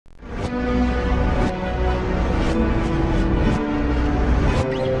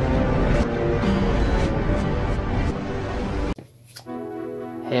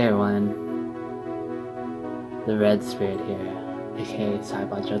Red Spirit here, aka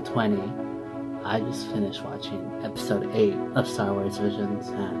Cybot Joe 20. I just finished watching episode 8 of Star Wars Visions,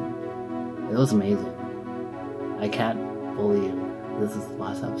 and it was amazing. I can't believe this is the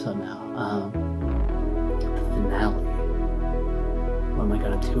last episode now. The finale. What am I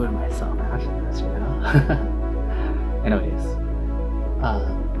gonna do with myself after this, you know? Anyways, I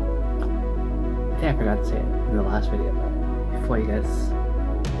think I forgot to say it in the last video, but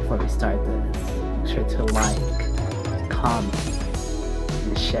before we start this, make sure to like, comment,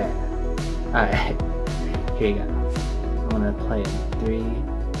 and share. Alright, here you go. I'm gonna play in 3, 2,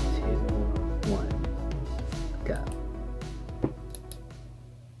 1, go.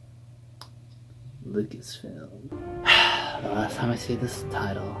 Lucasfilm. The last time I see this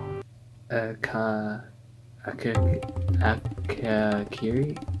title, Akakiri?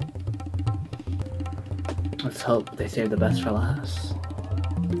 Let's hope they save the best for last.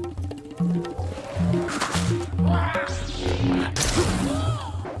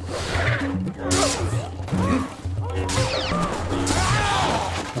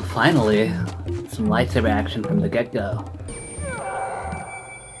 Well, finally, some lightsaber action from the get-go.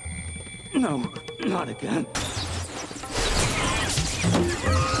 No, not again.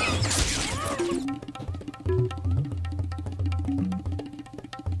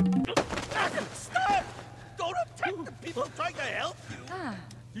 Stop! Don't attack the people trying to help you!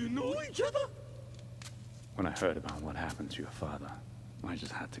 You know each other? When I heard about what happened to your father, I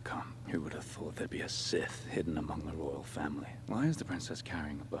just had to come. Who would have thought there'd be a Sith hidden among the royal family? Why is the princess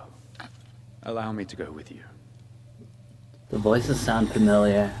carrying a bow? Allow me to go with you. The voices sound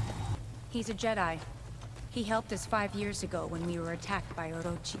familiar. He's a Jedi. He helped us 5 years ago when we were attacked by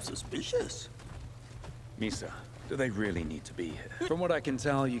Orochi. Suspicious. Misa, do they really need to be here? From what I can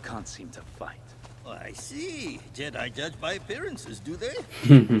tell, you can't seem to fight. Oh, I see. Jedi judge by appearances, do they?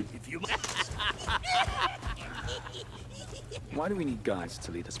 If you... Why do we need guides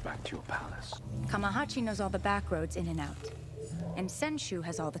to lead us back to your palace? Kamahachi knows all the back roads in and out. And Senshu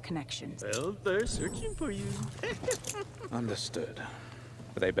has all the connections. Well, they're searching for you. Understood.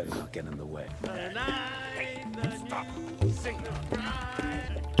 But they better not get in the way. Stop.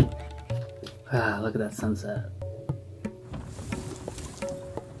 Ah, look at that sunset.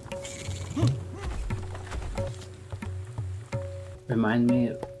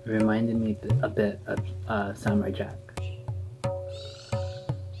 Reminded me a bit of Samurai Jack.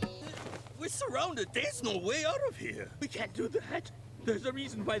 We're surrounded. There's no way out of here. We can't do that. There's a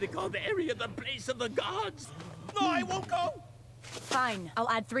reason why they call the area the place of the gods. No, I won't go. Fine, I'll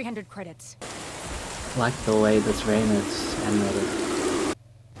add 300 credits. I like the way this rain is animated.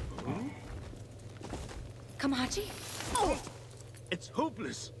 Kamahachi? Oh, it's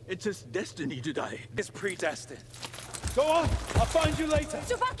hopeless. It's his destiny to die. It's predestined. Go on. I'll find you later.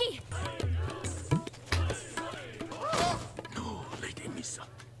 Tsubaki! No, Lady Misa.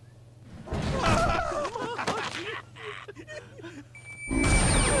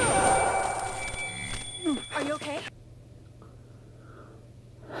 Are you okay?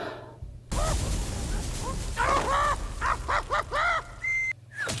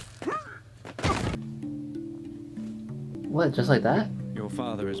 What, just like that? Your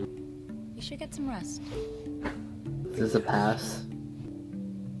father is... You should get some rest. Is this a pass?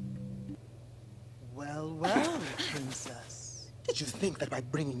 Well, well, princess. Did you think that by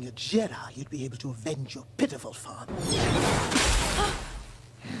bringing a Jedi, you'd be able to avenge your pitiful father?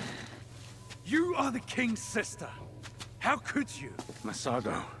 You are the king's sister. How could you?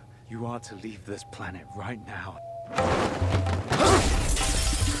 Masago, you are to leave this planet right now.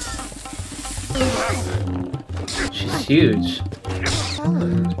 She's huge.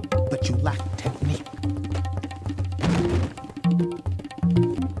 But you lack technique.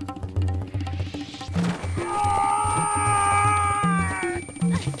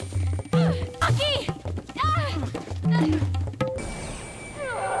 Aki!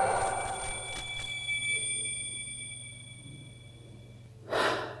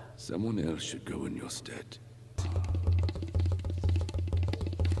 Someone else should go in your stead.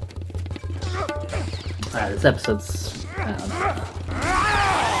 Alright, this episode's... I don't know.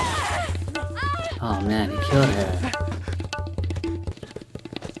 Oh man, he killed her.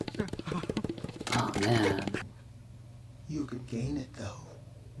 Oh man. You could gain it, though,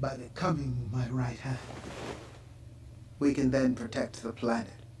 by becoming my right hand. We can then protect the planet.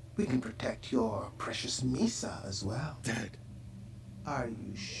 We can protect your precious Misa as well. Dad. Are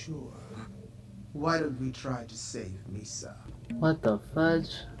you sure? Why don't we try to save Misa? What the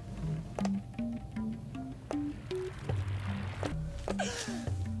fudge?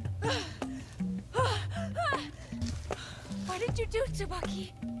 What did you do,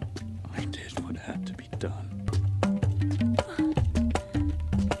 Tsubaki? I did what had to be done.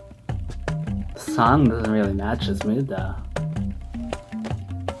 song doesn't really match his mood though.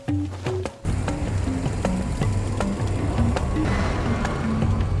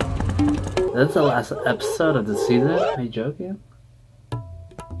 That's the last episode of the season? Are you joking?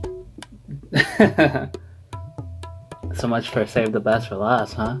 So much for save the best for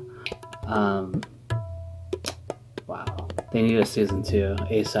last, huh? Wow. They need a season 2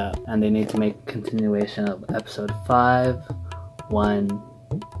 ASAP, and they need to make a continuation of episode 5, 1,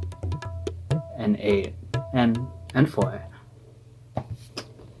 and 8, and 4.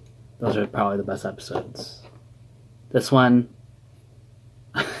 Those are probably the best episodes. This one...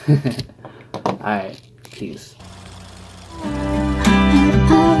 Alright, peace.